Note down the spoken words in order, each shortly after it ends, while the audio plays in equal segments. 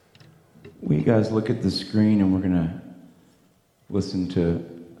Will you guys look at the screen, and we're going to listen to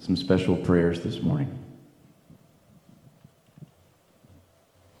some special prayers this morning.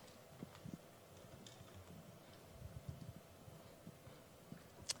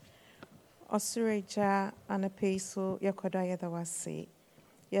 Osureja ana Pease yakoda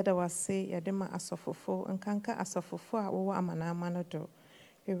yadawase yadema asofofo nkanka asofofo a wo amana amano do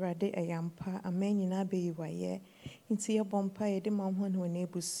Ewurade ayampa amenyi na beyiwaye nti yebompa yedema ho ne wona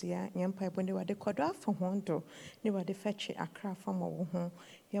ebusia nyampa ebonde wade kodo afa hondo ne wade feche akra fa mo wo ho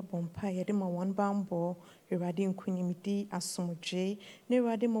yebompa yedema won bambo Ewurade nkunyimdi asomdwe ne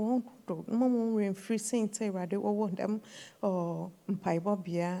Ewurade mo won do mo remfri sente Ewurade wo ndam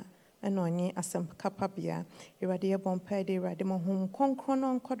mpaibobia Anoni asem kapabia Ewurade yebompa de Ewurade mo hom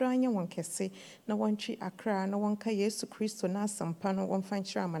konkrono nkodo anya won kese na wonchi akra na wonka Yesu Kristo na asampa no won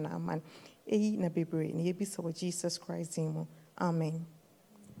fanchira amana aman eyi na bebre na yebisa wo Jesus Christ mu amen.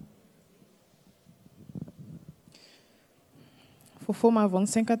 Fofoma von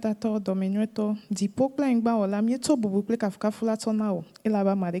 54 domenueto di pokla ingba ola mieto bubuple kafka fulato nao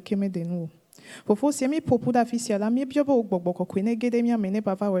elaba marekeme de nuo. Fofo si mi popu da fisia la mi biobo gbogbo kokwene gede mi amene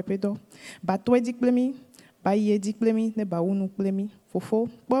bava wepedo ba to edikplemi ba ye dikplemi ne ba unu plemi fofo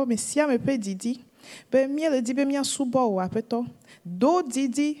bo me sia me pe didi be mi le di be mi asubo wa peto do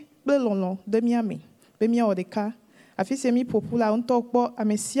didi ble lonlon de mi ame be mi odeka afisi mi popu la onto gbo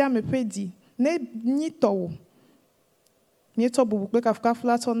amesia me pe di ne ni to mi to bubu pe kafka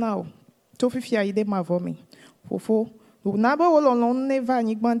flato now to fifia ide mavomi fofo Naba wolon ne va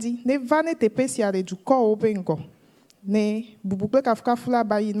nigbandi ne va ne te pesia du ko obengo ne bubukle kafka fula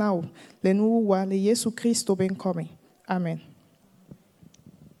bayi nao le nuwa le Yesu Kristo ben kome amen.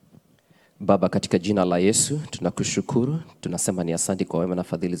 Baba, katika jina la Yesu tunakushukuru, tunasema ni asante kwa wema na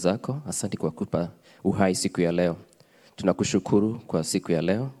fadhili zako, asante kwa kupa uhai siku ya leo. Tunakushukuru kwa siku ya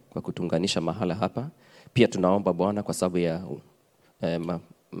leo kwa kutunganisha mahala hapa. Pia tunaomba Bwana kwa sababu ya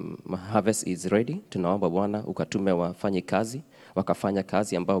harvest is ready. Tunaomba Bwana ukatume wafanye kazi, wakafanya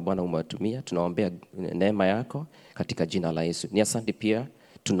kazi ambao Bwana umewatumia. Tunaombea neema yako katika jina la Yesu. Ni asante pia,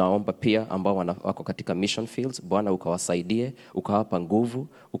 tunaomba pia ambao wako katika mission fields, Bwana ukawasaidie, ukawapa nguvu,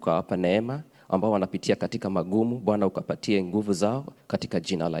 ukawapa neema, ambao wanapitia katika magumu, Bwana ukapatie nguvu zao katika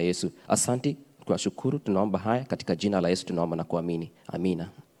jina la Yesu. Asante, kwa shukuru, tunaomba haya katika jina la Yesu tunaomba na kuamini. Amina.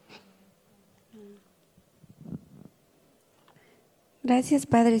 Gracias,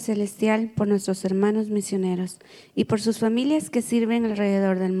 Padre Celestial, por nuestros hermanos misioneros y por sus familias que sirven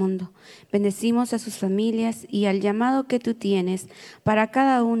alrededor del mundo. Bendecimos a sus familias y al llamado que tú tienes para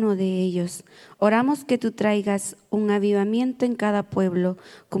cada uno de ellos. Oramos que tú traigas un avivamiento en cada pueblo,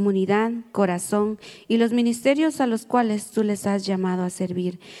 comunidad, corazón y los ministerios a los cuales tú les has llamado a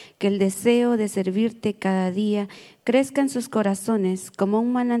servir. Que el deseo de servirte cada día crezca en sus corazones como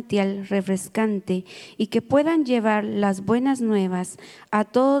un manantial refrescante y que puedan llevar las buenas nuevas a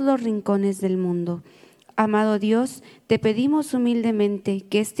todos los rincones del mundo. Amado Dios, te pedimos humildemente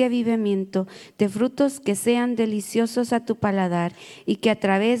que este avivamiento de frutos que sean deliciosos a tu paladar y que a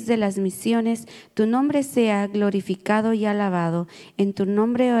través de las misiones tu nombre sea glorificado y alabado. En tu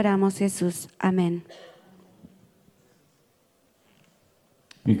nombre oramos, Jesús. Amén.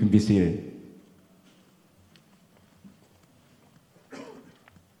 You can be seated.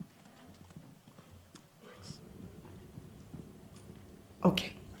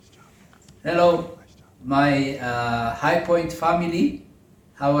 Okay. Hello, my High Point family.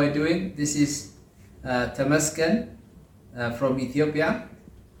 How are you doing? This is Tamaskan from Ethiopia.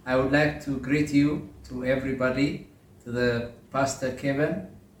 I would like to greet you, to everybody, to the Pastor Kevin,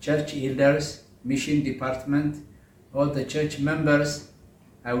 church elders, mission department, all the church members.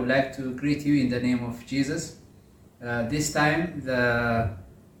 I would like to greet you in the name of Jesus. This time,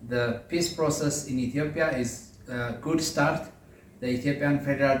 the peace process in Ethiopia is a good start. The Ethiopian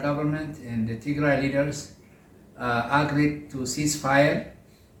federal government and the Tigray leaders agreed to ceasefire,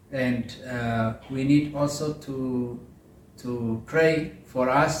 and we need also to pray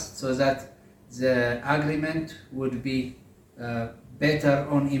for us so that the agreement would be better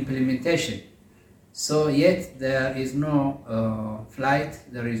on implementation. So yet there is no flight,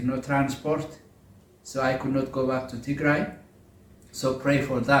 there is no transport, so I could not go back to Tigray. So pray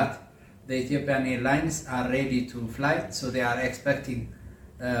for that. The Ethiopian Airlines are ready to fly, so they are expecting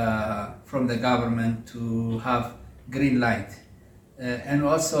from the government to have green light. And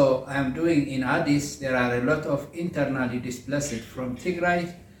also I am doing in Addis, there are a lot of internally displaced from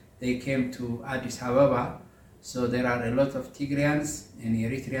Tigray. They came to Addis Ababa, so there are a lot of Tigrayans and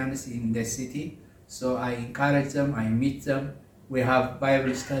Eritreans in the city. So I encourage them, I meet them, we have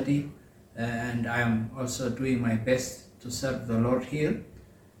Bible study, and I am also doing my best to serve the Lord here.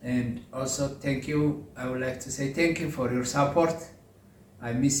 And also thank you. I would like to say thank you for your support.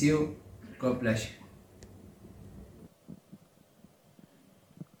 I miss you. God bless you.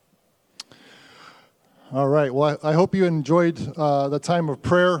 All right. Well, I hope you enjoyed the time of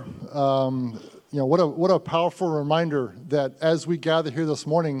prayer. What a powerful reminder that as we gather here this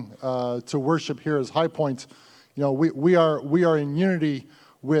morning to worship here as High Point, we are in unity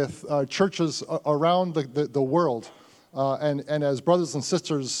with churches around the world, and as brothers and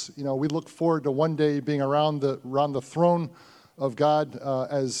sisters, we look forward to one day being around the throne of God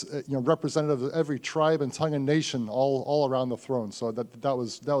as representative of every tribe and tongue and nation all around the throne. So that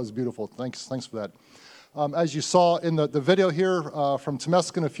was beautiful. Thanks for that. As you saw in the video here from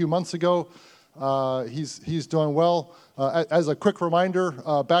Temeskin a few months ago, he's doing well. As a quick reminder,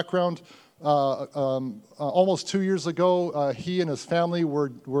 background, almost 2 years ago, he and his family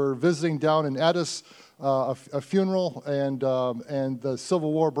were visiting down in Addis, a funeral, and the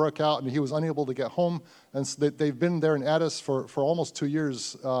Civil War broke out, and he was unable to get home. And so they've been there in Addis for almost 2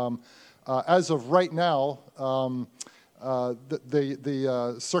 years. As of right now,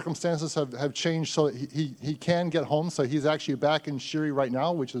 the circumstances have changed so that he can get home. So he's actually back in Shiri right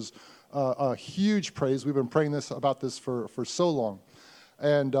now, which is a huge praise. We've been praying about this for so long.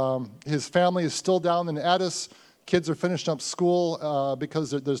 And his family is still down in Addis. Kids are finishing up school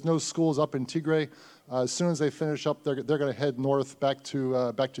because there's no schools up in Tigray. As soon as they finish up, they're going to head north back to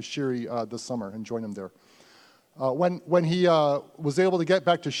Shiri this summer and join him there. When he was able to get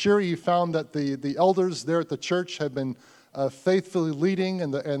back to Shiri, he found that the elders there at the church had been faithfully leading,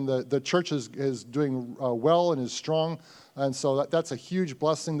 and the church is doing well and is strong, and so that's a huge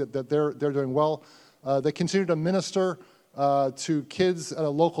blessing that they're doing well. They continue to minister to kids at a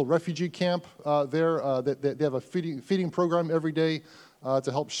local refugee camp there. They have a feeding program every day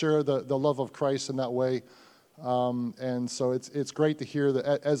to help share the love of Christ in that way. And so it's great to hear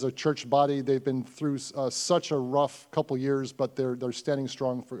that as a church body, they've been through such a rough couple years, but they're standing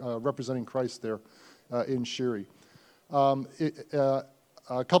strong for representing Christ there in Shiri.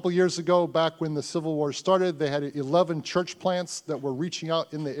 A couple years ago, back when the Civil War started, they had 11 church plants that were reaching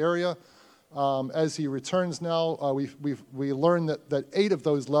out in the area. As he returns now, we learned that 8 of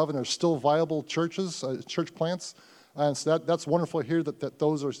those 11 are still viable churches, church plants, and so that's wonderful to hear that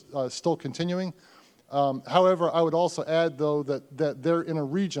those are still continuing. However, I would also add, though, that they're in a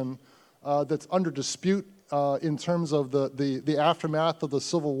region that's under dispute in terms of the aftermath of the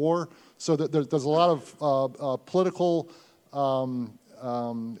Civil War, so that there's a lot of political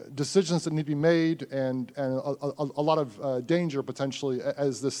decisions that need to be made, and a lot of danger potentially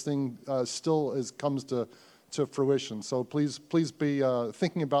as this thing still comes to fruition. So please be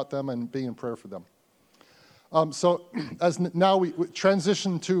thinking about them and be in prayer for them. So as now we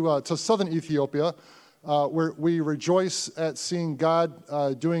transition to southern Ethiopia, where we rejoice at seeing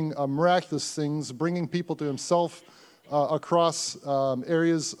God doing miraculous things, bringing people to Himself across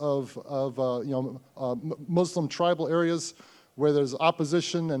areas of Muslim tribal areas where there's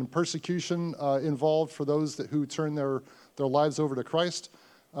opposition and persecution involved for those who turn their lives over to Christ.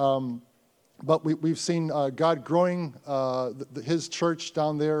 But we've seen God growing His church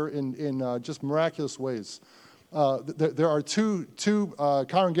down there in just miraculous ways. There are two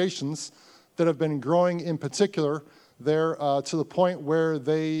congregations that have been growing in particular there to the point where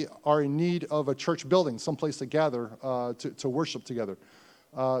they are in need of a church building, someplace to gather to worship together.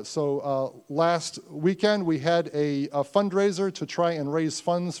 So last weekend we had a fundraiser to try and raise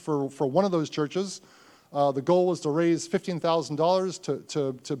funds for one of those churches. The goal was to raise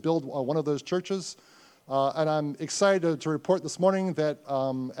 $15,000 to build one of those churches. And I'm excited to report this morning that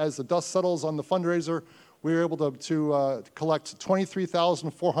as the dust settles on the fundraiser, we were able to collect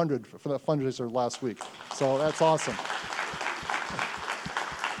 $23,400 for that fundraiser last week. So that's awesome.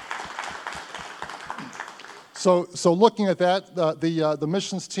 So looking at that, the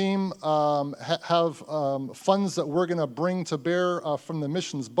missions team have funds that we're going to bring to bear from the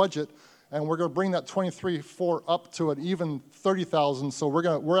missions budget, and we're going to bring that $23,400 up to an even $30,000. So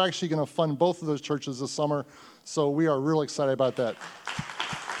we're actually going to fund both of those churches this summer. So we are really excited about that.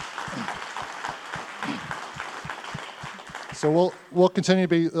 So we'll continue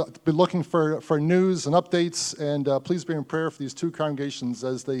to be looking for news and updates, and please be in prayer for these two congregations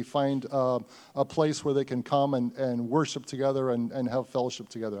as they find a place where they can come and worship together and have fellowship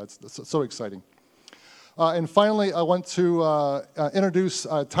together. That's so exciting. And finally, I want to introduce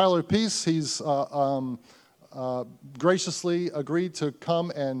Tyler Pease. He's graciously agreed to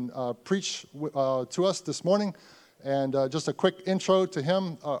come and preach to us this morning. And just a quick intro to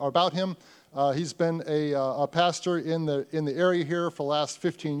him, about him. He's been a pastor in the area here for the last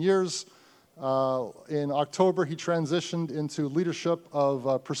 15 years. In October, he transitioned into leadership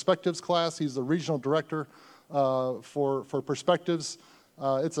of Perspectives class. He's the regional director for Perspectives.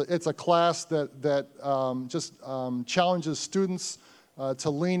 It's a class that just challenges students to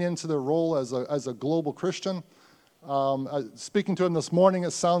lean into their role as a global Christian. Speaking to him this morning,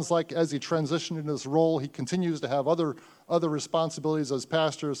 it sounds like as he transitioned into this role, he continues to have other responsibilities as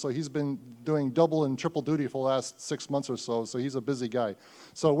pastor, so he's been doing double and triple duty for the last 6 months or so he's a busy guy.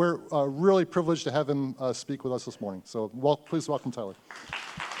 So we're really privileged to have him speak with us this morning. So please welcome Tyler.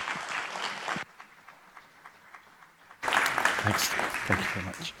 Thanks. Thank you very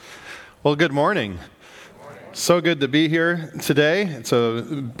much. Well, good morning. So good to be here today. It's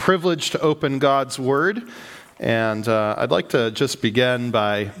a privilege to open God's Word. And I'd like to just begin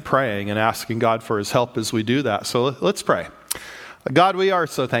by praying and asking God for his help as we do that. So let's pray. God, we are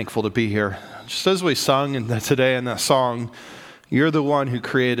so thankful to be here. Just as we sung today in that song, you're the one who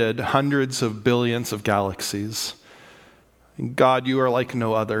created hundreds of billions of galaxies. God, you are like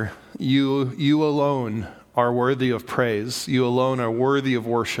no other. You alone are worthy of praise. You alone are worthy of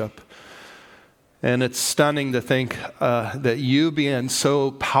worship. And it's stunning to think that you, being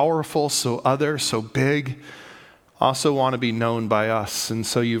so powerful, so other, so big, also want to be known by us. And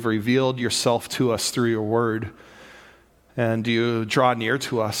so you've revealed yourself to us through your word. And you draw near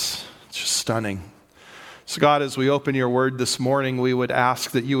to us. It's just stunning. So God, as we open your word this morning, we would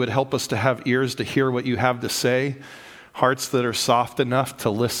ask that you would help us to have ears to hear what you have to say, hearts that are soft enough to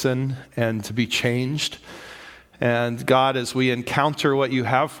listen and to be changed. And God, as we encounter what you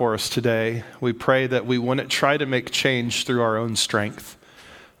have for us today, we pray that we wouldn't try to make change through our own strength,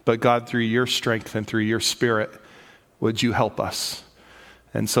 but God, through your strength and through your spirit, would you help us?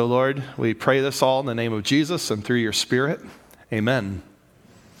 And so, Lord, we pray this all in the name of Jesus and through your Spirit. Amen.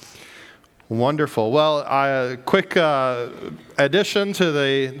 Wonderful. Well, a quick addition to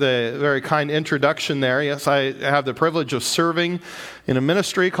the very kind introduction there. Yes, I have the privilege of serving in a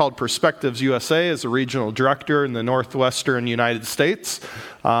ministry called Perspectives USA as a regional director in the Northwestern United States.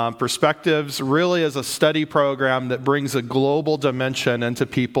 Perspectives really is a study program that brings a global dimension into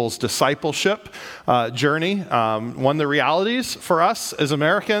people's discipleship journey. One of the realities for us as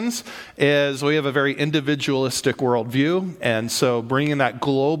Americans is we have a very individualistic worldview, and so bringing that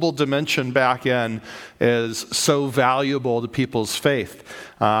global dimension back in is so valuable to people's faith.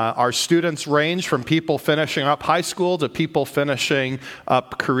 Our students range from people finishing up high school to people finishing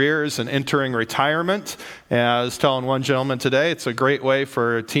up careers and entering retirement. And I was telling one gentleman today, it's a great way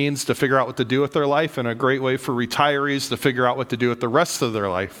for teens to figure out what to do with their life and a great way for retirees to figure out what to do with the rest of their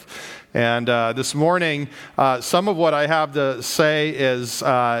life. And this morning, some of what I have to say is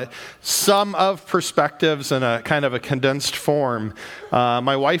some of Perspectives in a kind of a condensed form.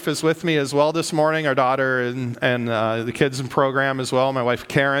 My wife is with me as well this morning, our daughter and the kids in program as well. My wife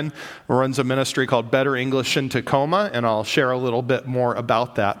Karen runs a ministry called Better English in Tacoma, and I'll share a little bit more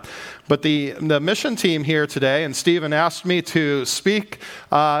about that. But the mission team here today, and Stephen asked me to speak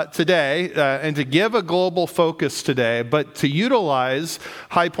today and to give a global focus today, but to utilize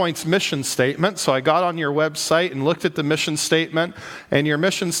High Point's mission statement. So I got on your website and looked at the mission statement, and your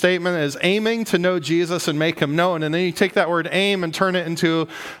mission statement is aiming to know Jesus and make him known. And then you take that word aim and turn it into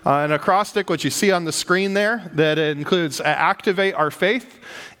an acrostic, which you see on the screen there, that includes activate our faith,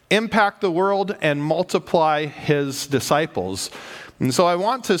 impact the world, and multiply his disciples. And so I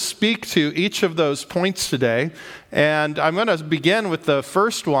want to speak to each of those points today, and I'm going to begin with the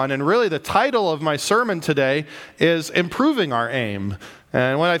first one, and really the title of my sermon today is Improving Our A.I.M.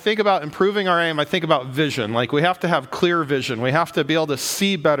 And when I think about improving our aim, I think about vision. Like we have to have clear vision. We have to be able to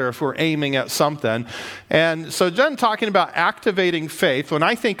see better if we're aiming at something. And so then talking about activating faith, when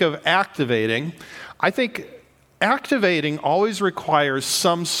I think of activating, I think activating always requires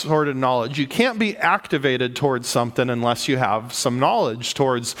some sort of knowledge. You can't be activated towards something unless you have some knowledge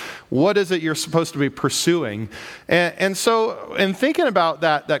towards what is it you're supposed to be pursuing. And so in thinking about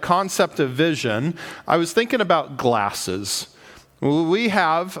that concept of vision, I was thinking about glasses. We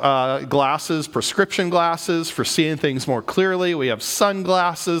have glasses, prescription glasses for seeing things more clearly. We have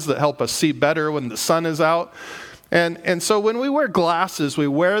sunglasses that help us see better when the sun is out. And so when we wear glasses, we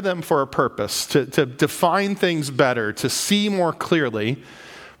wear them for a purpose, to define things better, to see more clearly.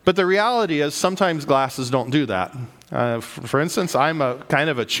 But the reality is sometimes glasses don't do that. For instance, I'm a kind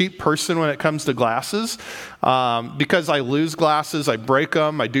of a cheap person when it comes to glasses. Because I lose glasses, I break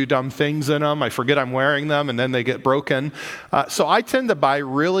them, I do dumb things in them, I forget I'm wearing them, and then they get broken. So I tend to buy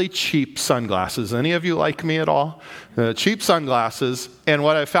really cheap sunglasses. Any of you like me at all? Cheap sunglasses. And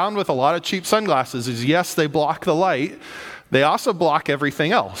what I found with a lot of cheap sunglasses is, yes, they block the light. They also block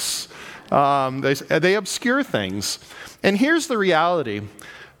everything else. They obscure things. And here's the reality.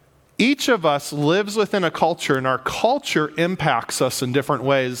 each of us lives within a culture, and our culture impacts us in different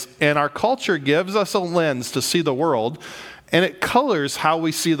ways. And our culture gives us a lens to see the world, and it colors how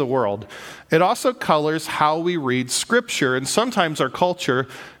we see the world. It also colors how we read Scripture. And sometimes our culture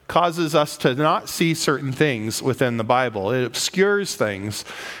causes us to not see certain things within the Bible. It obscures things.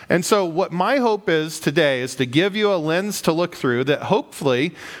 And so what my hope is today is to give you a lens to look through that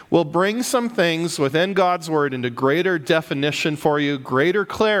hopefully will bring some things within God's Word into greater definition for you, greater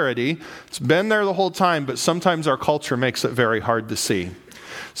clarity. It's been there the whole time, but sometimes our culture makes it very hard to see.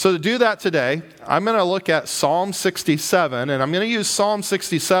 So to do that today, I'm going to look at Psalm 67, and I'm going to use Psalm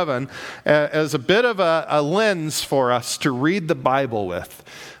 67 as a bit of a lens for us to read the Bible with.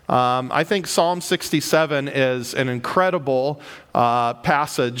 I think Psalm 67 is an incredible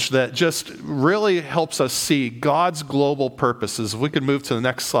passage that just really helps us see God's global purposes. If we could move to the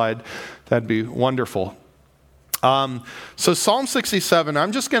next slide, that'd be wonderful. So Psalm 67,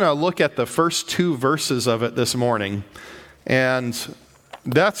 I'm just going to look at the first 2 verses of it this morning, and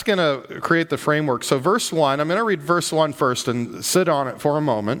that's going to create the framework. So verse 1, I'm going to read verse 1 first and sit on it for a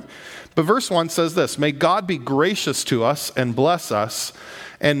moment. But verse 1 says this: "May God be gracious to us and bless us,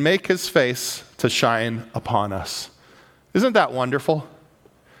 and make his face to shine upon us." Isn't that wonderful?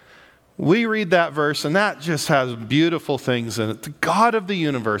 We read that verse, and that just has beautiful things in it. The God of the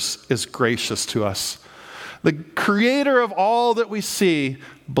universe is gracious to us. The creator of all that we see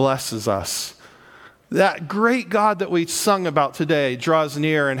blesses us. That great God that we sung about today draws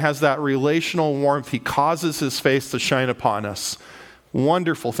near and has that relational warmth. He causes his face to shine upon us.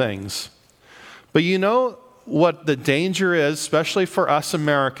 Wonderful things. But you know what the danger is, especially for us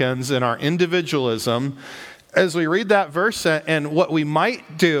Americans in our individualism, as we read that verse, and what we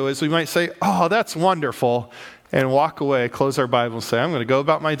might do is we might say, "Oh, that's wonderful," and walk away, close our Bible, and say, "I'm going to go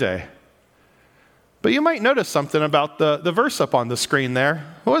about my day." But you might notice something about the verse up on the screen there.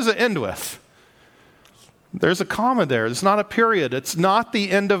 What does it end with? There's a comma there. It's not a period. It's not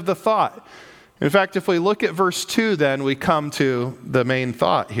the end of the thought. In fact, if we look at verse 2, then we come to the main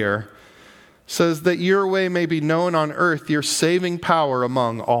thought here. It says that your way may be known on earth, your saving power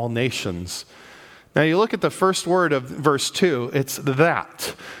among all nations. Now you look at the first word of verse 2, it's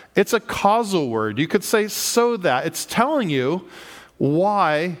that. It's a causal word. You could say so that. It's telling you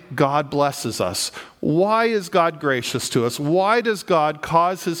why God blesses us. Why is God gracious to us? Why does God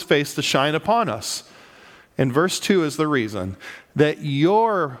cause his face to shine upon us? And verse 2 is the reason, that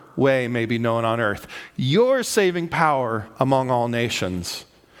your way may be known on earth, your saving power among all nations.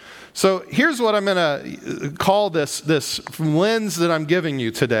 So here's what I'm going to call this lens that I'm giving you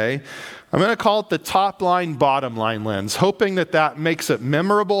today. I'm going to call it the top line, bottom line lens, hoping that makes it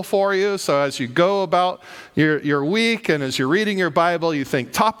memorable for you. So as you go about your week and as you're reading your Bible, you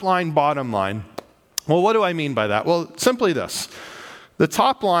think top line, bottom line. Well, what do I mean by that? Well, simply this. The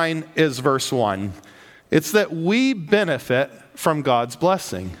top line is verse 1. It's that we benefit from God's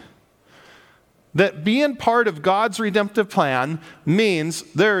blessing. That being part of God's redemptive plan means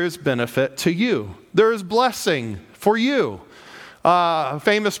there is benefit to you. There is blessing for you. A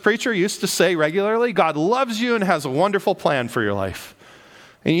famous preacher used to say regularly, God loves you and has a wonderful plan for your life.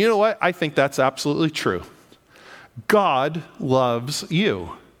 And you know what? I think that's absolutely true. God loves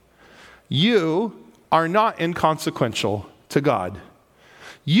you. You are not inconsequential to God.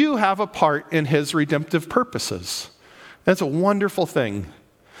 You have a part in his redemptive purposes. That's a wonderful thing.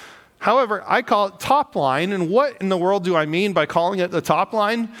 However, I call it top line, and what in the world do I mean by calling it the top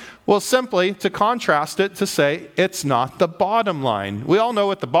line? Well, simply to contrast it to say it's not the bottom line. We all know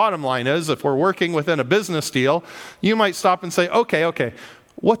what the bottom line is. If we're working within a business deal, you might stop and say, okay,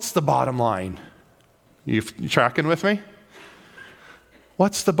 what's the bottom line? You tracking with me?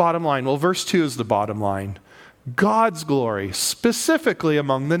 What's the bottom line? Well, verse 2 is the bottom line. God's glory, specifically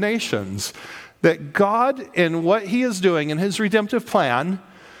among the nations. That God, in what he is doing in his redemptive plan,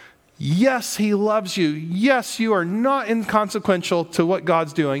 yes, he loves you. Yes, you are not inconsequential to what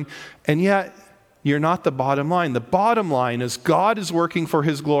God's doing, and yet you're not the bottom line. The bottom line is God is working for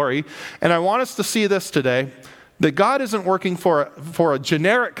his glory, and I want us to see this today, that God isn't working for a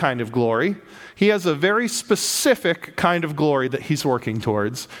generic kind of glory. He has a very specific kind of glory that he's working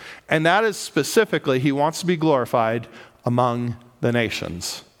towards, and that is specifically he wants to be glorified among the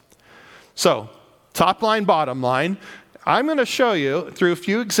nations. So, top line, bottom line. I'm going to show you through a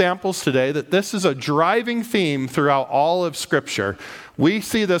few examples today that this is a driving theme throughout all of Scripture. We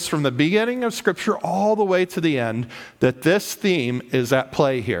see this from the beginning of Scripture all the way to the end, that this theme is at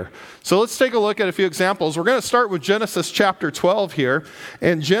play here. So let's take a look at a few examples. We're going to start with Genesis chapter 12 here.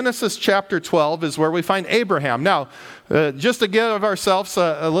 And Genesis chapter 12 is where we find Abraham. Now, just to give ourselves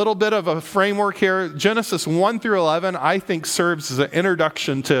a little bit of a framework here, Genesis 1 through 11, I think serves as an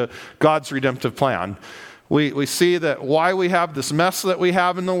introduction to God's redemptive plan. We see that why we have this mess that we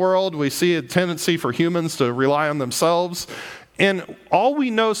have in the world. We see a tendency for humans to rely on themselves. And all we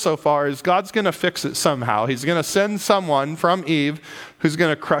know so far is God's going to fix it somehow. He's going to send someone from Eve who's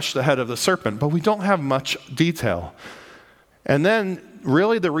going to crush the head of the serpent. But we don't have much detail. And then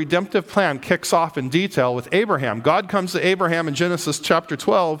really the redemptive plan kicks off in detail with Abraham. God comes to Abraham in Genesis chapter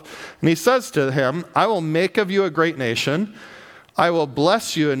 12, and he says to him, I will make of you a great nation. I will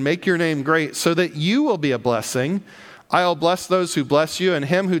bless you and make your name great so that you will be a blessing. I will bless those who bless you, and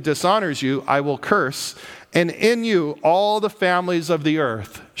him who dishonors you I will curse. And in you all the families of the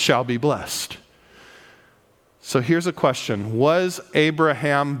earth shall be blessed. So here's a question. Was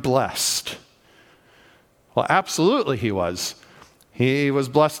Abraham blessed? Well, absolutely he was. He was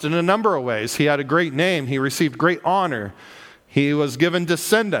blessed in a number of ways. He had a great name. He received great honor. He was given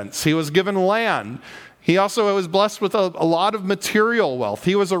descendants. He was given land. He also was blessed with a lot of material wealth.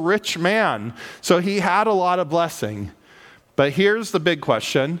 He was a rich man, so he had a lot of blessing. But here's the big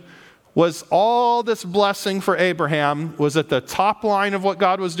question. Was all this blessing for Abraham, was it the top line of what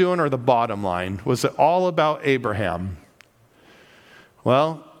God was doing or the bottom line? Was it all about Abraham?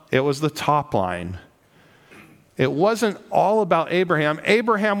 Well, it was the top line. It wasn't all about Abraham.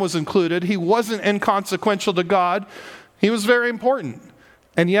 Abraham was included. He wasn't inconsequential to God. He was very important.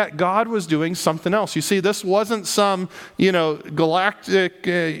 And yet God was doing something else. You see, this wasn't some, galactic,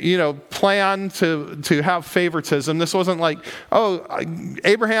 plan to have favoritism. This wasn't like,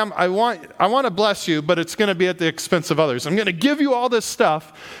 Abraham, I want to bless you, but it's going to be at the expense of others. I'm going to give you all this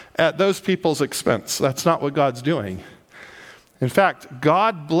stuff at those people's expense. That's not what God's doing. In fact,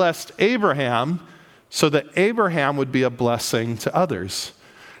 God blessed Abraham so that Abraham would be a blessing to others.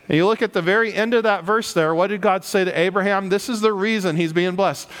 And you look at the very end of that verse there, what did God say to Abraham? This is the reason he's being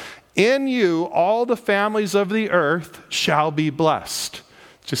blessed. In you, all the families of the earth shall be blessed.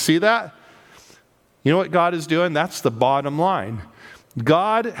 Did you see that? You know what God is doing? That's the bottom line.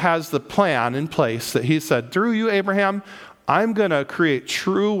 God has the plan in place that he said, through you, Abraham, I'm going to create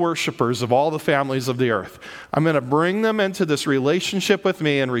true worshipers of all the families of the earth. I'm going to bring them into this relationship with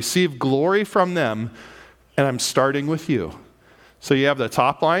me and receive glory from them, and I'm starting with you. So you have the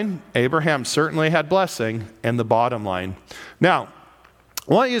top line, Abraham certainly had blessing, and the bottom line. Now,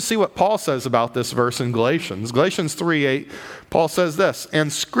 I want you to see what Paul says about this verse in Galatians. Galatians 3:8, Paul says this,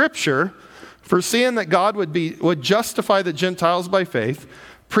 and Scripture, foreseeing that God would justify the Gentiles by faith,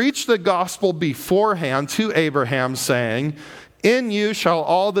 preached the gospel beforehand to Abraham, saying, in you shall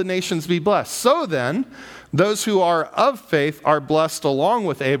all the nations be blessed. So then, those who are of faith are blessed along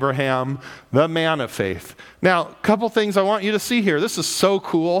with Abraham, the man of faith. Now, a couple things I want you to see here. This is so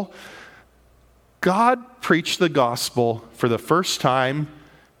cool. God preached the gospel for the first time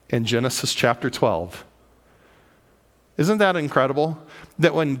in Genesis chapter 12. Isn't that incredible?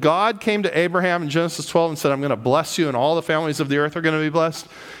 That when God came to Abraham in Genesis 12 and said, I'm going to bless you and all the families of the earth are going to be blessed,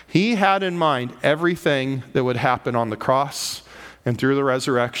 he had in mind everything that would happen on the cross and through the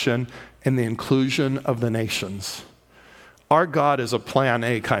resurrection and the inclusion of the nations. Our God is a plan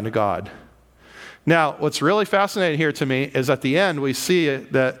A kind of God. Now, what's really fascinating here to me is at the end we see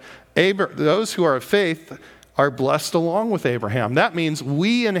that those who are of faith are blessed along with Abraham. That means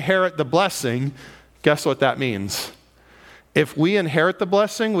we inherit the blessing. Guess what that means? If we inherit the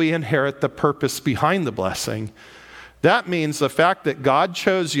blessing, we inherit the purpose behind the blessing. That means the fact that God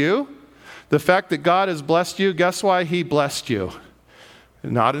chose you, the fact that God has blessed you, guess why he blessed you?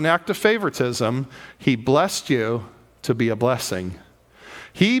 Not an act of favoritism. He blessed you to be a blessing.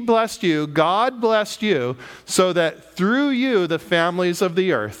 He blessed you, God blessed you, so that through you the families of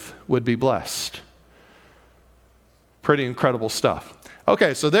the earth would be blessed. Pretty incredible stuff.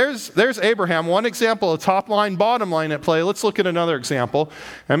 Okay, so there's Abraham, one example of top line, bottom line at play. Let's look at another example.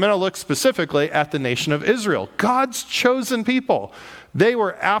 I'm going to look specifically at the nation of Israel, God's chosen people. They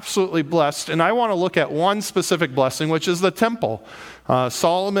were absolutely blessed, and I want to look at one specific blessing, which is the temple.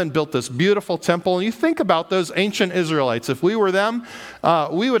 Solomon built this beautiful temple, and you think about those ancient Israelites. If we were them,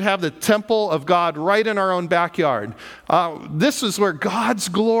 we would have the temple of God right in our own backyard. This is where God's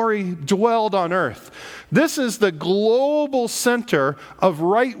glory dwelled on earth. This is the global center of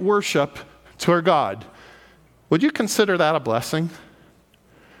right worship to our God. Would you consider that a blessing?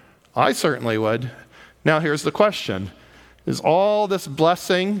 I certainly would. Now here's the question. Is all this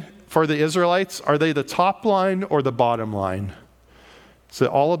blessing for the Israelites, are they the top line or the bottom line? Is it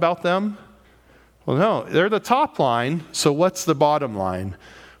all about them? Well, no, they're the top line, so what's the bottom line?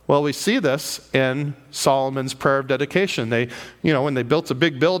 Well, we see this in Solomon's prayer of dedication. When they built a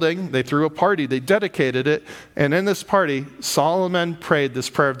big building, they threw a party, they dedicated it, and in this party, Solomon prayed this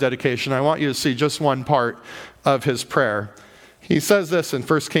prayer of dedication. I want you to see just one part of his prayer. He says this in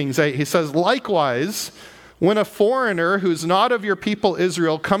 1 Kings 8. He says, likewise, when a foreigner who's not of your people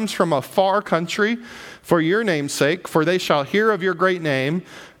Israel comes from a far country for your name's sake, for they shall hear of your great name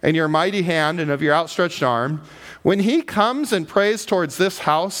and your mighty hand and of your outstretched arm, when he comes and prays towards this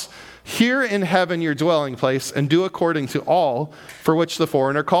house, hear in heaven your dwelling place and do according to all for which the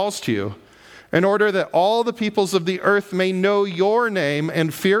foreigner calls to you, in order that all the peoples of the earth may know your name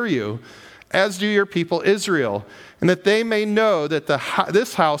and fear you, as do your people Israel, and that they may know that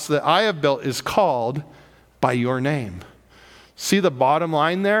this house that I have built is called by your name. See the bottom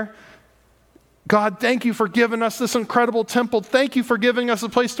line there? God, thank you for giving us this incredible temple. Thank you for giving us a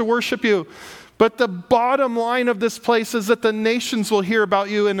place to worship you. But the bottom line of this place is that the nations will hear about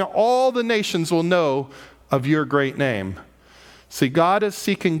you and all the nations will know of your great name. See, God is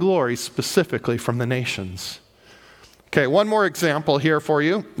seeking glory specifically from the nations. Okay, one more example here for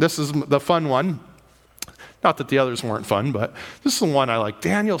you. This is the fun one. Not that the others weren't fun, but this is the one I like.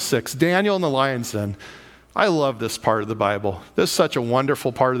 Daniel 6, Daniel in the lion's den. I love this part of the Bible. This is such a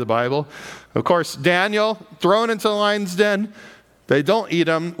wonderful part of the Bible. Of course, Daniel, thrown into the lion's den. They don't eat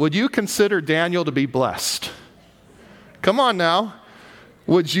him. Would you consider Daniel to be blessed? Come on now.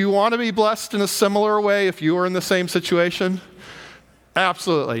 Would you want to be blessed in a similar way if you were in the same situation?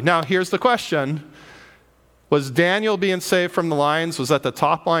 Absolutely. Now, here's the question. Was Daniel being saved from the lions? Was that the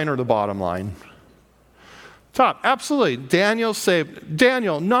top line or the bottom line? Top, absolutely. Daniel saved.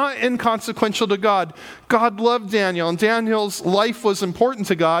 Daniel, not inconsequential to God. God loved Daniel, and Daniel's life was important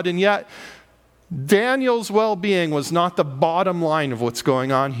to God, and yet Daniel's well-being was not the bottom line of what's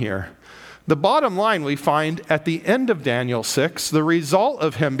going on here. The bottom line we find at the end of Daniel 6, the result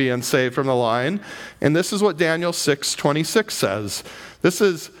of him being saved from the lion, and this is what Daniel 6:26 says. This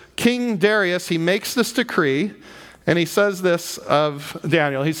is King Darius. He makes this decree, and he says this of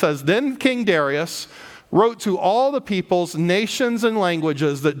Daniel. He says, then King Darius wrote to all the peoples, nations, and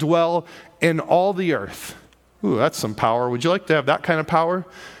languages that dwell in all the earth. Ooh, that's some power. Would you like to have that kind of power?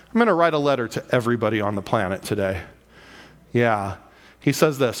 I'm going to write a letter to everybody on the planet today. Yeah. He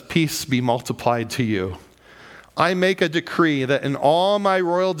says this, peace be multiplied to you. I make a decree that in all my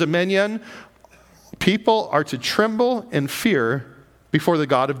royal dominion, people are to tremble and fear before the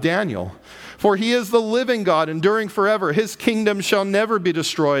God of Daniel. For he is the living God, enduring forever. His kingdom shall never be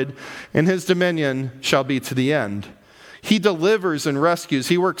destroyed, and his dominion shall be to the end. He delivers and rescues.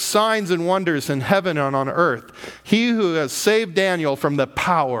 He works signs and wonders in heaven and on earth. He who has saved Daniel from the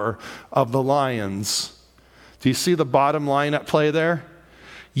power of the lions. Do you see the bottom line at play there?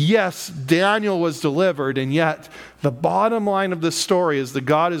 Yes, Daniel was delivered, and yet the bottom line of this story is that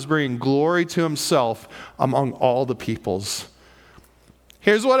God is bringing glory to himself among all the peoples.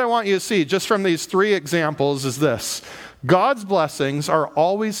 Here's what I want you to see just from these three examples is this. God's blessings are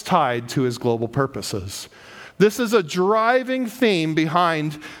always tied to his global purposes. This is a driving theme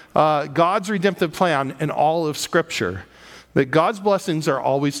behind God's redemptive plan in all of Scripture, that God's blessings are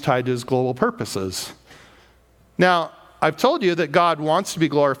always tied to his global purposes. Now, I've told you that God wants to be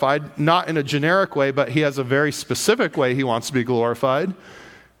glorified, not in a generic way, but he has a very specific way he wants to be glorified.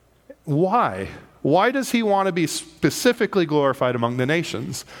 Why? Why does he want to be specifically glorified among the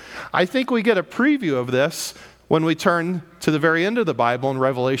nations? I think we get a preview of this when we turn to the very end of the Bible in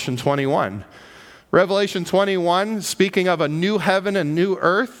Revelation 21. Revelation 21, speaking of a new heaven and new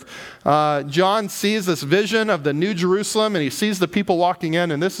earth, John sees this vision of the new Jerusalem, and he sees the people walking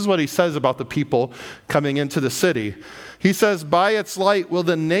in, and this is what he says about the people coming into the city. He says, by its light will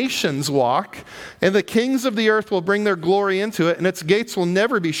the nations walk, and the kings of the earth will bring their glory into it, and its gates will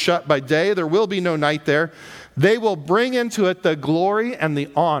never be shut by day. There will be no night there. They will bring into it the glory and the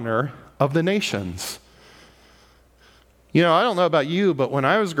honor of the nations. You know, I don't know about you, but when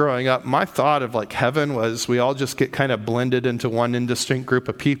I was growing up, my thought of like heaven was we all just get kind of blended into one indistinct group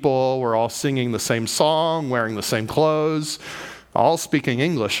of people. We're all singing the same song, wearing the same clothes, all speaking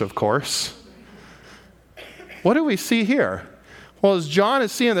English, of course. What do we see here? Well, as John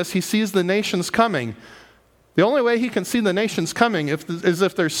is seeing this, he sees the nations coming. The only way he can see the nations coming is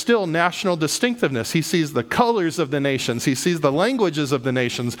if there's still national distinctiveness. He sees the colors of the nations. He sees the languages of the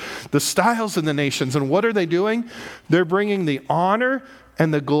nations, the styles of the nations. And what are they doing? They're bringing the honor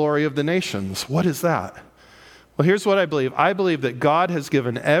and the glory of the nations. What is that? Well, here's what I believe. I believe that God has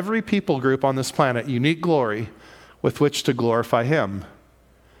given every people group on this planet unique glory with which to glorify him.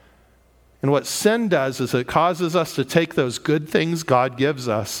 And what sin does is it causes us to take those good things God gives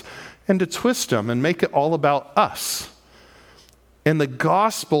us and to twist them and make it all about us. And the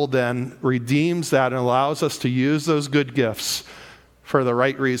gospel then redeems that and allows us to use those good gifts for the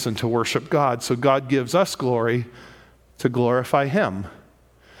right reason, to worship God. So God gives us glory to glorify him.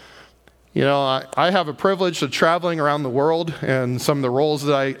 You know, I have a privilege of traveling around the world and some of the roles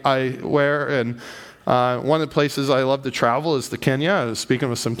that I wear. And one of the places I love to travel is to Kenya. I was speaking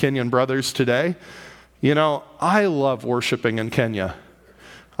with some Kenyan brothers today. You know, I love worshiping in Kenya.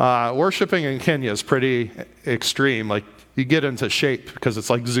 Worshiping in Kenya is pretty extreme. Like, you get into shape because it's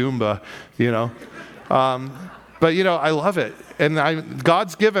like Zumba, you know. But, you know, I love it. And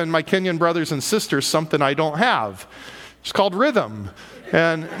God's given my Kenyan brothers and sisters something I don't have. It's called rhythm.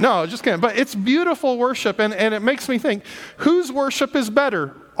 And no, just kidding. But it's beautiful worship. And it makes me think, whose worship is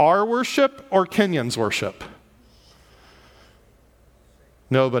better? Our worship or Kenyans' worship?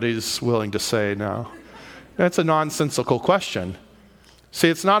 Nobody's willing to say no. That's a nonsensical question. See,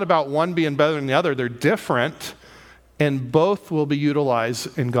 it's not about one being better than the other. They're different, and both will be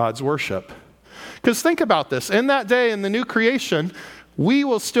utilized in God's worship. Because think about this. In that day, in the new creation, we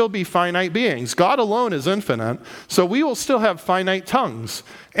will still be finite beings. God alone is infinite, so we will still have finite tongues.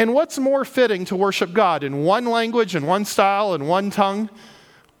 And what's more fitting to worship God, in one language, in one style, in one tongue,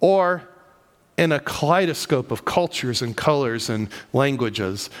 or in a kaleidoscope of cultures and colors and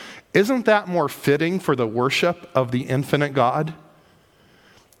languages? Isn't that more fitting for the worship of the infinite God?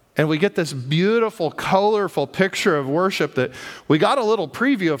 And we get this beautiful, colorful picture of worship that we got a little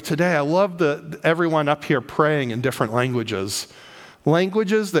preview of today. I love everyone up here praying in different languages.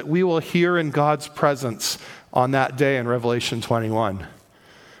 Languages that we will hear in God's presence on that day in Revelation 21.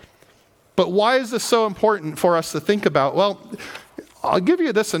 But why is this so important for us to think about? Well, I'll give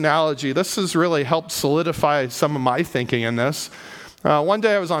you this analogy. This has really helped solidify some of my thinking in this. One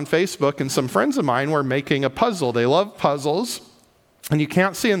day I was on Facebook and some friends of mine were making a puzzle. They love puzzles. And you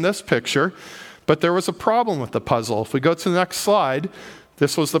can't see in this picture, but there was a problem with the puzzle. If we go to the next slide,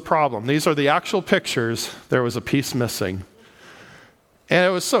 this was the problem. These are the actual pictures. There was a piece missing. And it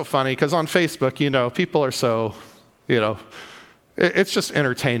was so funny because on Facebook, you know, people are so, you know, it's just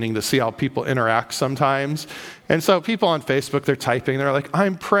entertaining to see how people interact sometimes. And so people on Facebook, they're typing, they're like,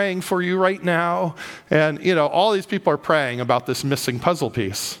 I'm praying for you right now. And, you know, all these people are praying about this missing puzzle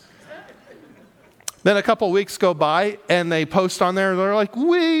piece. Then a couple weeks go by and they post on there and they're like,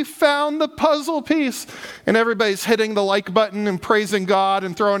 we found the puzzle piece. And everybody's hitting the like button and praising God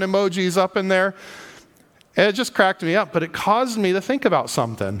and throwing emojis up in there. And it just cracked me up, but it caused me to think about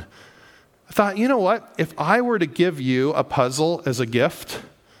something. I thought, you know what? If I were to give you a puzzle as a gift,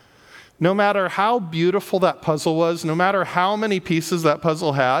 no matter how beautiful that puzzle was, no matter how many pieces that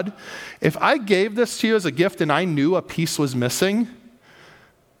puzzle had, if I gave this to you as a gift and I knew a piece was missing,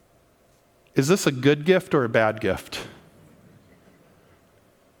 is this a good gift or a bad gift?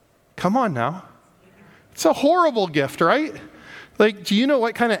 Come on now. It's a horrible gift, right? Like, do you know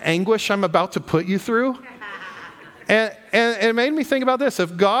what kind of anguish I'm about to put you through? And it made me think about this.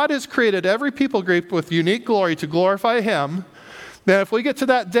 If God has created every people group with unique glory to glorify him, then if we get to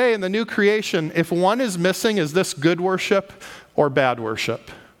that day in the new creation, if one is missing, is this good worship or bad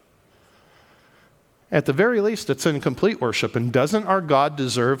worship? At the very least, it's incomplete worship. And doesn't our God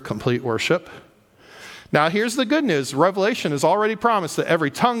deserve complete worship? Now, here's the good news. Revelation has already promised that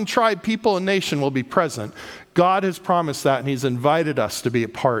every tongue, tribe, people, and nation will be present. God has promised that, and he's invited us to be a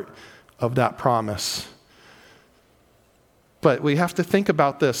part of that promise. But we have to think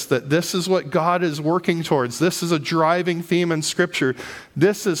about this, that this is what God is working towards. This is a driving theme in Scripture.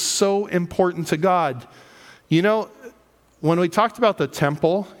 This is so important to God. You know, when we talked about the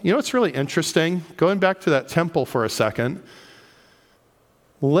temple, you know what's really interesting? Going back to that temple for a second.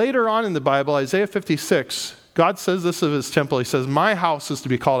 Later on in the Bible, Isaiah 56, God says this of his temple. He says, my house is to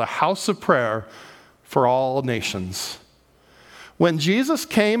be called a house of prayer for all nations. When Jesus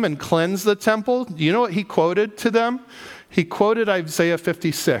came and cleansed the temple, you know what he quoted to them? He quoted Isaiah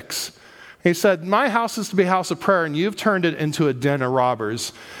 56. He said, my house is to be a house of prayer, and you've turned it into a den of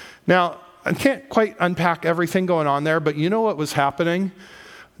robbers. Now, I can't quite unpack everything going on there, but you know what was happening?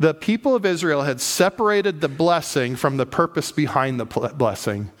 The people of Israel had separated the blessing from the purpose behind the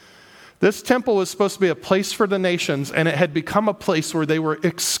blessing. This temple was supposed to be a place for the nations, and it had become a place where they were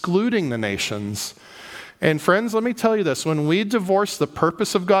excluding the nations. And friends, let me tell you this. When we divorce the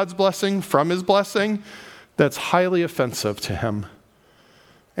purpose of God's blessing from his blessing, that's highly offensive to him.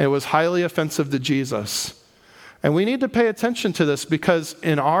 And it was highly offensive to Jesus. And we need to pay attention to this because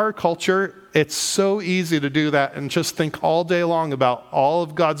in our culture, it's so easy to do that and just think all day long about all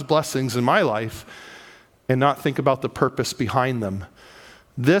of God's blessings in my life and not think about the purpose behind them.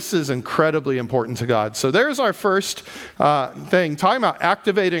 This is incredibly important to God. So there's our first thing. Talking about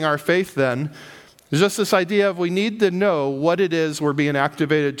activating our faith then, is just this idea of we need to know what it is we're being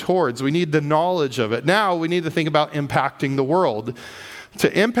activated towards. We need the knowledge of it. Now we need to think about impacting the world.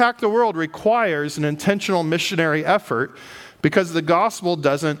 To impact the world requires an intentional missionary effort because the gospel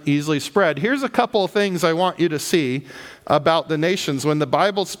doesn't easily spread. Here's a couple of things I want you to see about the nations. When the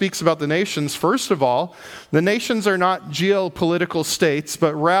Bible speaks about the nations, first of all, the nations are not geopolitical states,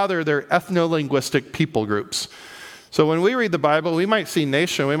 but rather they're ethno-linguistic people groups. So when we read the Bible, we might see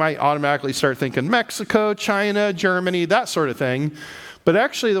nation, we might automatically start thinking Mexico, China, Germany, that sort of thing. But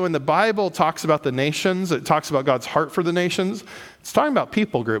actually, when the Bible talks about the nations, it talks about God's heart for the nations, it's talking about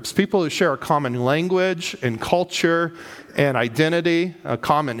people groups, people who share a common language and culture and identity, a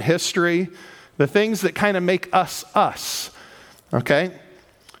common history, the things that kind of make us us, okay?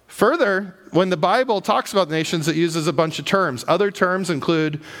 Further, when the Bible talks about nations, it uses a bunch of terms. Other terms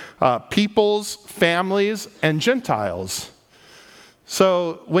include peoples, families, and Gentiles.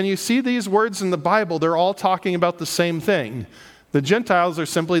 So when you see these words in the Bible, they're all talking about the same thing. The Gentiles are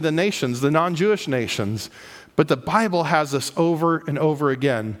simply the nations, the non-Jewish nations. But the Bible has this over and over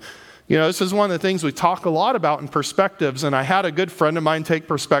again. You know, this is one of the things we talk a lot about in perspectives. And I had a good friend of mine take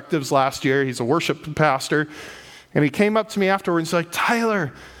perspectives last year. He's a worship pastor. And he came up to me afterwards and he's like,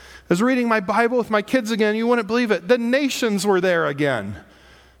 Tyler, I was reading my Bible with my kids again. You wouldn't believe it. The nations were there again.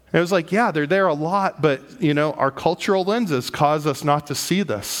 And it was like, yeah, they're there a lot. But, you know, our cultural lenses cause us not to see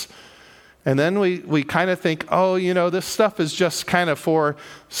this. And then we kind of think, oh, you know, this stuff is just kind of for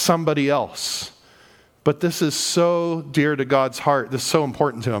somebody else. But this is so dear to God's heart. This is so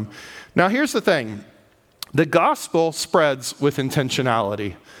important to him. Now, here's the thing. The gospel spreads with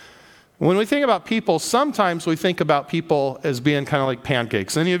intentionality. When we think about people, sometimes we think about people as being kind of like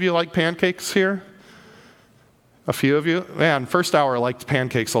pancakes. Any of you like pancakes here? A few of you? Man, first hour liked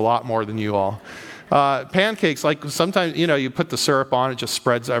pancakes a lot more than you all. Pancakes, like sometimes, you know, you put the syrup on, it just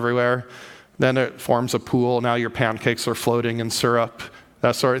spreads everywhere. Then it forms a pool. Now your pancakes are floating in syrup,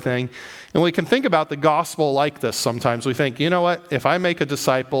 that sort of thing. And we can think about the gospel like this sometimes. We think, you know what, if I make a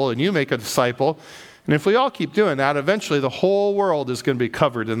disciple and you make a disciple, and if we all keep doing that, eventually the whole world is going to be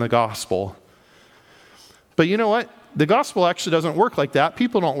covered in the gospel. But you know what? The gospel actually doesn't work like that.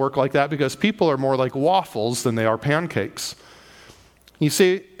 People don't work like that because people are more like waffles than they are pancakes. You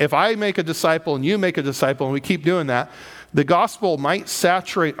see, if I make a disciple and you make a disciple and we keep doing that, the gospel might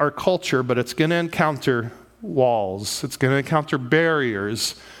saturate our culture, but it's going to encounter walls. It's going to encounter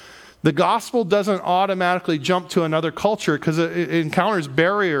barriers. The gospel doesn't automatically jump to another culture because it encounters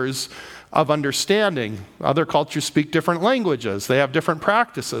barriers of understanding. Other cultures speak different languages. They have different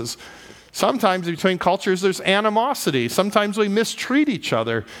practices. Sometimes between cultures there's animosity. Sometimes we mistreat each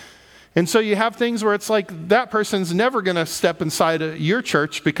other. And so you have things where it's like that person's never going to step inside your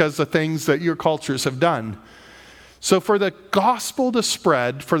church because of things that your cultures have done. So for the gospel to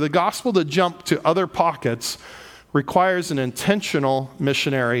spread, for the gospel to jump to other pockets, requires an intentional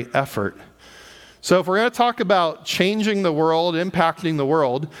missionary effort. So if we're going to talk about changing the world, impacting the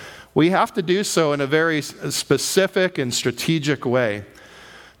world, we have to do so in a very specific and strategic way.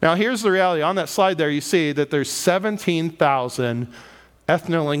 Now here's the reality. On that slide there, you see that there's 17,000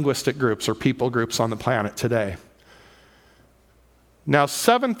 ethno-linguistic groups or people groups on the planet today. Now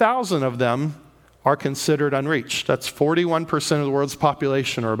 7,000 of them are considered unreached. That's 41% of the world's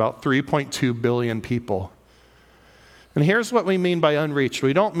population, or about 3.2 billion people. And here's what we mean by unreached.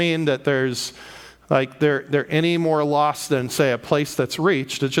 We don't mean that there's like they're any more lost than, say, a place that's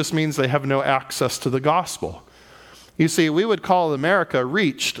reached. It just means they have no access to the gospel. You see, we would call America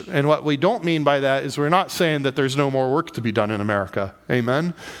reached, and what we don't mean by that is we're not saying that there's no more work to be done in America.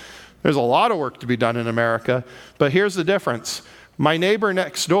 Amen? There's a lot of work to be done in America, but here's the difference. My neighbor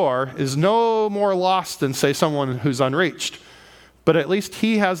next door is no more lost than, say, someone who's unreached, but at least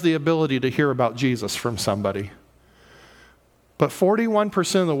he has the ability to hear about Jesus from somebody. But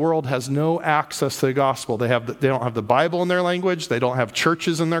 41% of the world has no access to the gospel. They don't have the Bible in their language. They don't have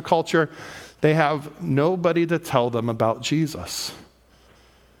churches in their culture. They have nobody to tell them about Jesus.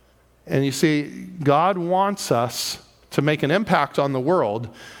 And you see, God wants us to make an impact on the world,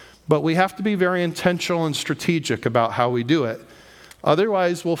 but we have to be very intentional and strategic about how we do it.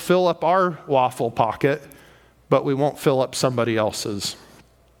 Otherwise, we'll fill up our waffle pocket, but we won't fill up somebody else's.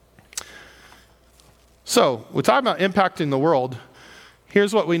 So, we're talking about impacting the world.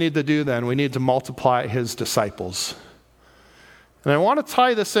 Here's what we need to do then. We need to multiply his disciples. And I want to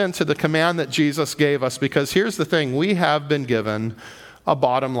tie this into the command that Jesus gave us, because here's the thing. We have been given a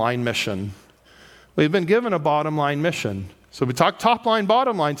bottom line mission. We've been given a bottom line mission. So we talk top line,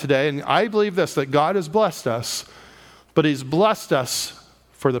 bottom line today, and I believe this, that God has blessed us, but he's blessed us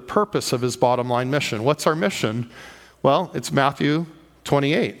for the purpose of his bottom line mission. What's our mission? Well, it's Matthew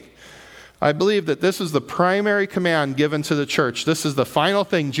 28. I believe that this is the primary command given to the church. This is the final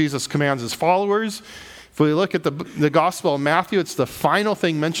thing Jesus commands his followers. If we look at the Gospel of Matthew, it's the final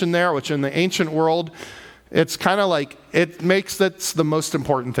thing mentioned there, which in the ancient world, it's kind of like, it makes that's the most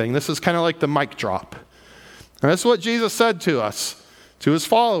important thing. This is kind of like the mic drop. And that's what Jesus said to us, to his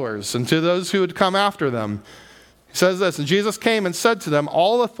followers, and to those who would come after them. He says this, and Jesus came and said to them,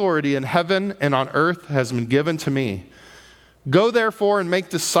 all authority in heaven and on earth has been given to me. Go therefore and make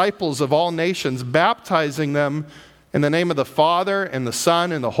disciples of all nations, baptizing them in the name of the Father and the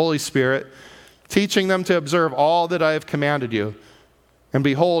Son and the Holy Spirit, teaching them to observe all that I have commanded you. And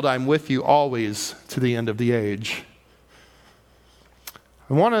behold, I'm with you always to the end of the age.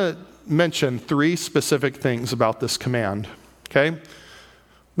 I want to mention 3 specific things about this command, okay?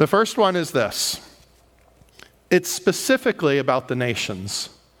 The first one is this. It's specifically about the nations.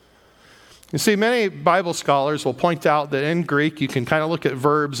 You see, many Bible scholars will point out that in Greek, you can kind of look at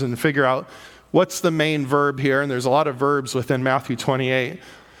verbs and figure out what's the main verb here, and there's a lot of verbs within Matthew 28.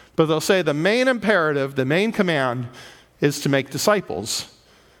 But they'll say the main imperative, the main command, is to make disciples.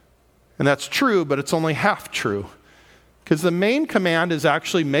 And that's true, but it's only half true. Because the main command is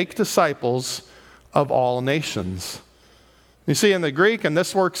actually make disciples of all nations. You see, in the Greek, and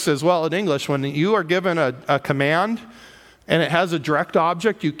this works as well in English, when you are given a command and it has a direct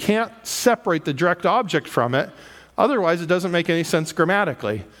object, you can't separate the direct object from it. Otherwise, it doesn't make any sense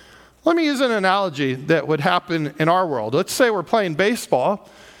grammatically. Let me use an analogy that would happen in our world. Let's say we're playing baseball,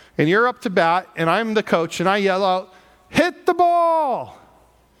 and you're up to bat, and I'm the coach, and I yell out, hit the ball!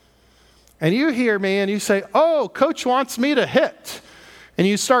 And you hear me and you say, oh, coach wants me to hit. And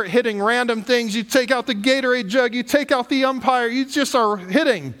you start hitting random things. You take out the Gatorade jug. You take out the umpire. You just are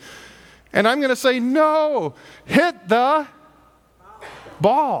hitting. And I'm going to say, no, hit the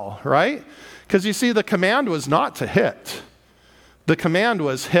ball, right? Because you see, the command was not to hit. The command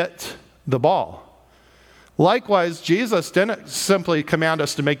was hit the ball. Likewise, Jesus didn't simply command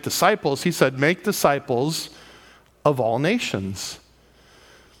us to make disciples. He said, make disciples of all nations.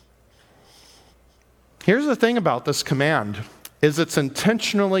 Here's the thing about this command, is it's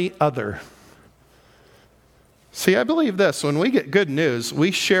intentionally other. See, I believe this, when we get good news,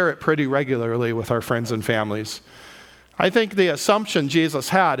 we share it pretty regularly with our friends and families. I think the assumption Jesus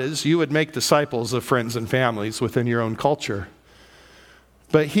had is you would make disciples of friends and families within your own culture.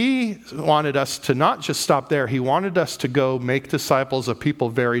 But he wanted us to not just stop there, he wanted us to go make disciples of people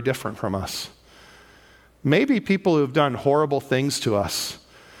very different from us. Maybe people who have done horrible things to us.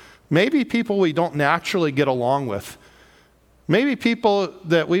 Maybe people we don't naturally get along with. Maybe people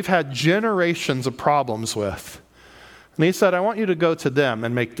that we've had generations of problems with. And he said, I want you to go to them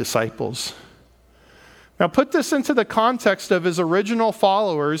and make disciples. Now put this into the context of his original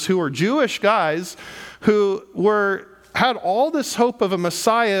followers who were Jewish guys who had all this hope of a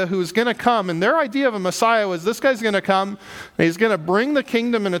Messiah who was going to come. And their idea of a Messiah was this guy's going to come and he's going to bring the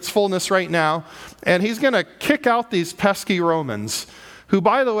kingdom in its fullness right now. And he's going to kick out these pesky Romans who,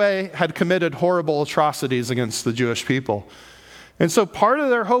 by the way, had committed horrible atrocities against the Jewish people. And so part of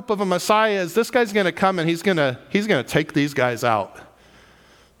their hope of a Messiah is this guy's going to come and he's going to take these guys out.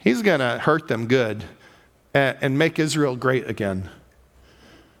 He's going to hurt them good and make Israel great again.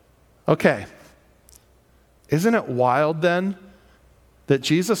 Okay. Isn't it wild then that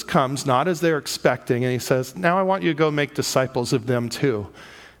Jesus comes not as they're expecting and he says, now I want you to go make disciples of them too.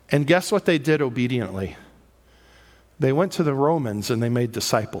 And guess what they did obediently? They went to the Romans and they made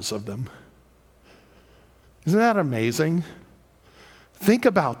disciples of them. Isn't that amazing? Think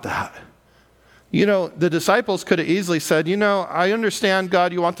about that. You know, the disciples could have easily said, you know, I understand,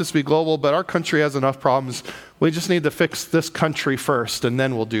 God, you want this to be global, but our country has enough problems. We just need to fix this country first, and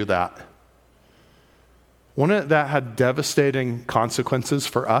then we'll do that. Wouldn't that have devastating consequences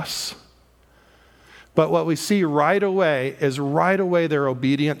for us? But what we see right away is they're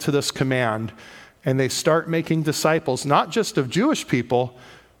obedient to this command, and they start making disciples, not just of Jewish people,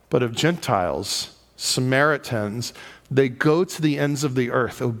 but of Gentiles, Samaritans. They go to the ends of the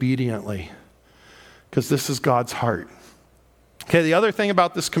earth obediently, because this is God's heart. Okay, the other thing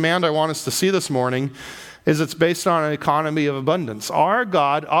about this command I want us to see this morning is it's based on an economy of abundance. Our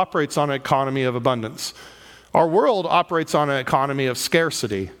God operates on an economy of abundance. Our world operates on an economy of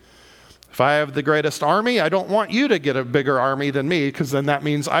scarcity. If I have the greatest army, I don't want you to get a bigger army than me, because then that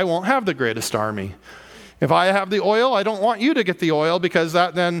means I won't have the greatest army. If I have the oil, I don't want you to get the oil, because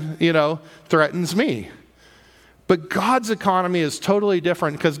that then, threatens me. But God's economy is totally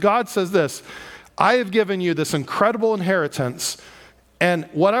different, because God says this, I have given you this incredible inheritance. And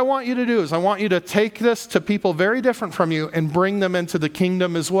what I want you to do is I want you to take this to people very different from you and bring them into the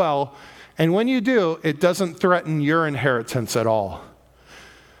kingdom as well. And when you do, it doesn't threaten your inheritance at all.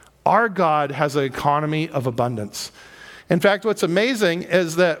 Our God has an economy of abundance. In fact, what's amazing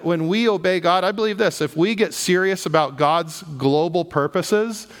is that when we obey God, I believe this, if we get serious about God's global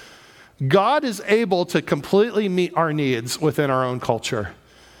purposes, God is able to completely meet our needs within our own culture.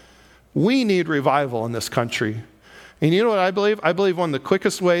 We need revival in this country. And you know what I believe? I believe one of the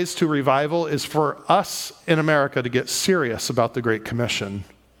quickest ways to revival is for us in America to get serious about the Great Commission.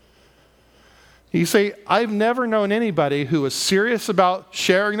 You see, I've never known anybody who was serious about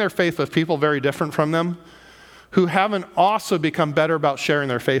sharing their faith with people very different from them, who haven't also become better about sharing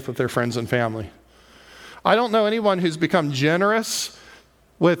their faith with their friends and family. I don't know anyone who's become generous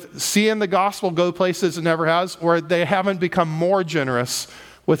with seeing the gospel go places it never has, or they haven't become more generous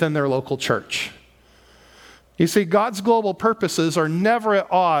within their local church. You see, God's global purposes are never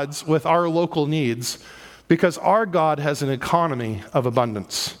at odds with our local needs because our God has an economy of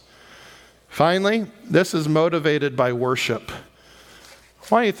abundance. Finally, this is motivated by worship.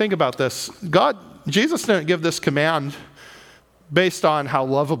 Why don't you think about this? Jesus didn't give this command based on how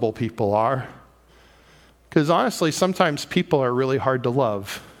lovable people are. Because honestly, sometimes people are really hard to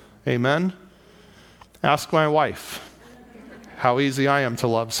love. Amen? Ask my wife how easy I am to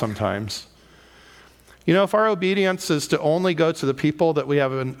love sometimes. You know, if our obedience is to only go to the people that we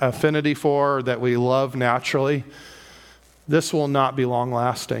have an affinity for, or that we love naturally, this will not be long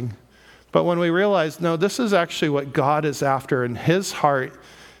lasting. But when we realize, no, this is actually what God is after, and his heart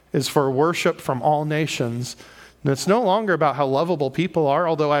is for worship from all nations. And it's no longer about how lovable people are,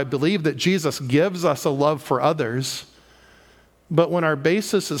 although I believe that Jesus gives us a love for others. But when our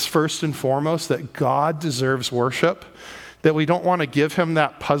basis is first and foremost that God deserves worship, that we don't want to give him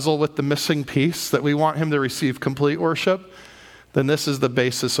that puzzle with the missing piece, that we want him to receive complete worship, then this is the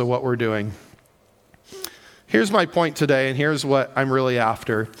basis of what we're doing. Here's my point today, and here's what I'm really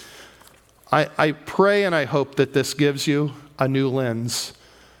after. I pray and I hope that this gives you a new lens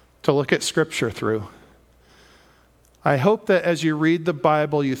to look at Scripture through. I hope that as you read the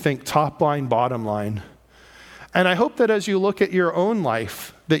Bible, you think top line, bottom line. And I hope that as you look at your own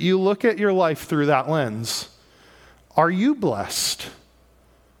life, that you look at your life through that lens. Are you blessed?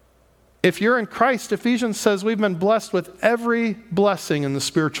 If you're in Christ, Ephesians says we've been blessed with every blessing in the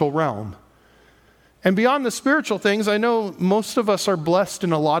spiritual realm. And beyond the spiritual things, I know most of us are blessed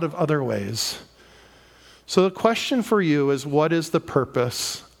in a lot of other ways. So the question for you is, what is the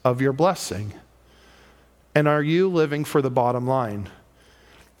purpose of your blessing? And are you living for the bottom line?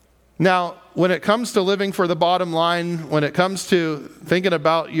 Now, when it comes to living for the bottom line, when it comes to thinking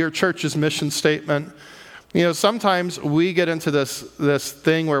about your church's mission statement, you know, sometimes we get into this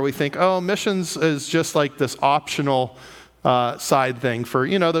thing where we think, oh, missions is just like this optional side thing for,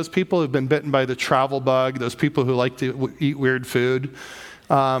 you know, those people who've been bitten by the travel bug, those people who like to eat weird food.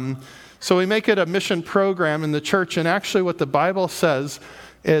 So we make it a mission program in the church, and actually what the Bible says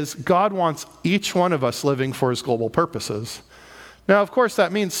is God wants each one of us living for his global purposes. Now, of course,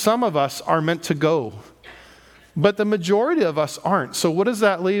 that means some of us are meant to go, but the majority of us aren't. So what does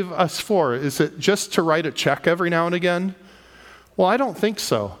that leave us for? Is it just to write a check every now and again? Well, I don't think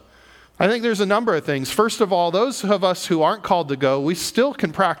so. I think there's a number of things. First of all, those of us who aren't called to go, we still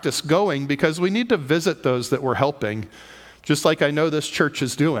can practice going because we need to visit those that we're helping, just like I know this church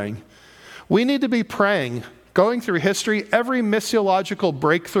is doing. We need to be praying. Going through history, every missiological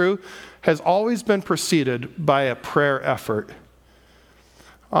breakthrough has always been preceded by a prayer effort.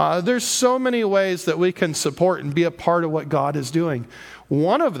 There's so many ways that we can support and be a part of what God is doing.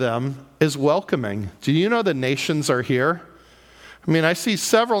 One of them is welcoming. Do you know the nations are here? I mean, I see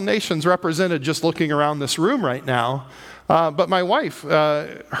several nations represented just looking around this room right now. But my wife,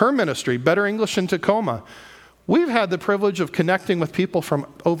 her ministry, Better English in Tacoma, we've had the privilege of connecting with people from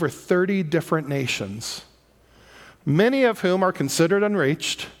over 30 different nations, many of whom are considered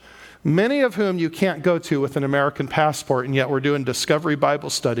unreached, many of whom you can't go to with an American passport, and yet we're doing discovery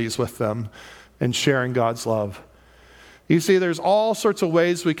Bible studies with them and sharing God's love. You see, there's all sorts of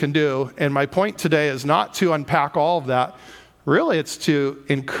ways we can do, and my point today is not to unpack all of that. Really, it's to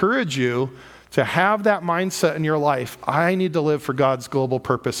encourage you to have that mindset in your life. I need to live for God's global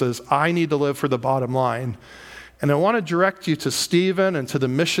purposes. I need to live for the bottom line. And I want to direct you to Stephen and to the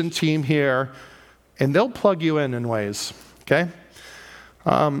mission team here, and they'll plug you in ways, okay?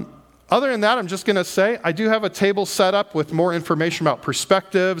 Other than that, I'm just going to say, I do have a table set up with more information about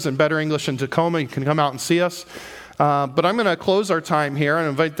perspectives and Better English in Tacoma. You can come out and see us. But I'm going to close our time here and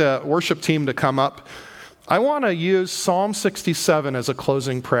invite the worship team to come up. I want to use Psalm 67 as a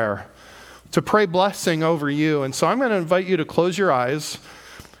closing prayer. to pray blessing over you. And so I'm going to invite you to close your eyes,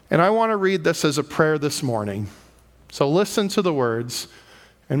 and I want to read this as a prayer this morning. So listen to the words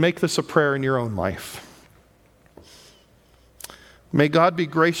and make this a prayer in your own life. May God be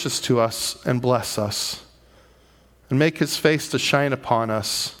gracious to us and bless us, and make his face to shine upon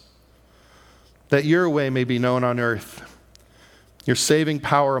us, that your way may be known on earth, your saving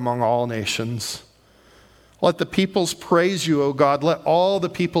power among all nations. Let the peoples praise you, O God. Let all the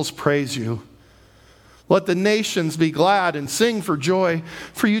peoples praise you. Let the nations be glad and sing for joy,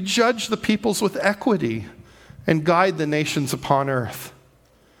 for you judge the peoples with equity and guide the nations upon earth.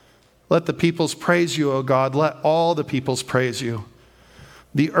 Let the peoples praise you, O God. Let all the peoples praise you.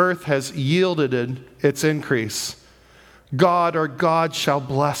 The earth has yielded its increase. God, our God, shall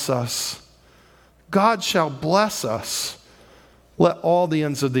bless us. God shall bless us. Let all the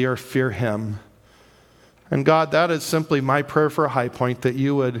ends of the earth fear him. And God, that is simply my prayer for High Point, that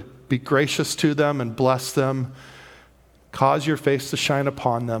you would be gracious to them and bless them, cause your face to shine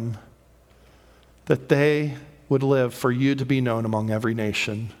upon them, that they would live for you to be known among every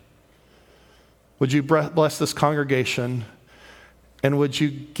nation. Would you bless this congregation, and would you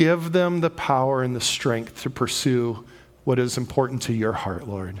give them the power and the strength to pursue what is important to your heart,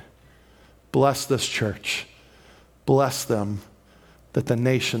 Lord? Bless this church. Bless them, that the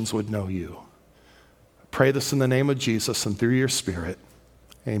nations would know you. Pray this in the name of Jesus and through your Spirit.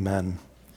 Amen.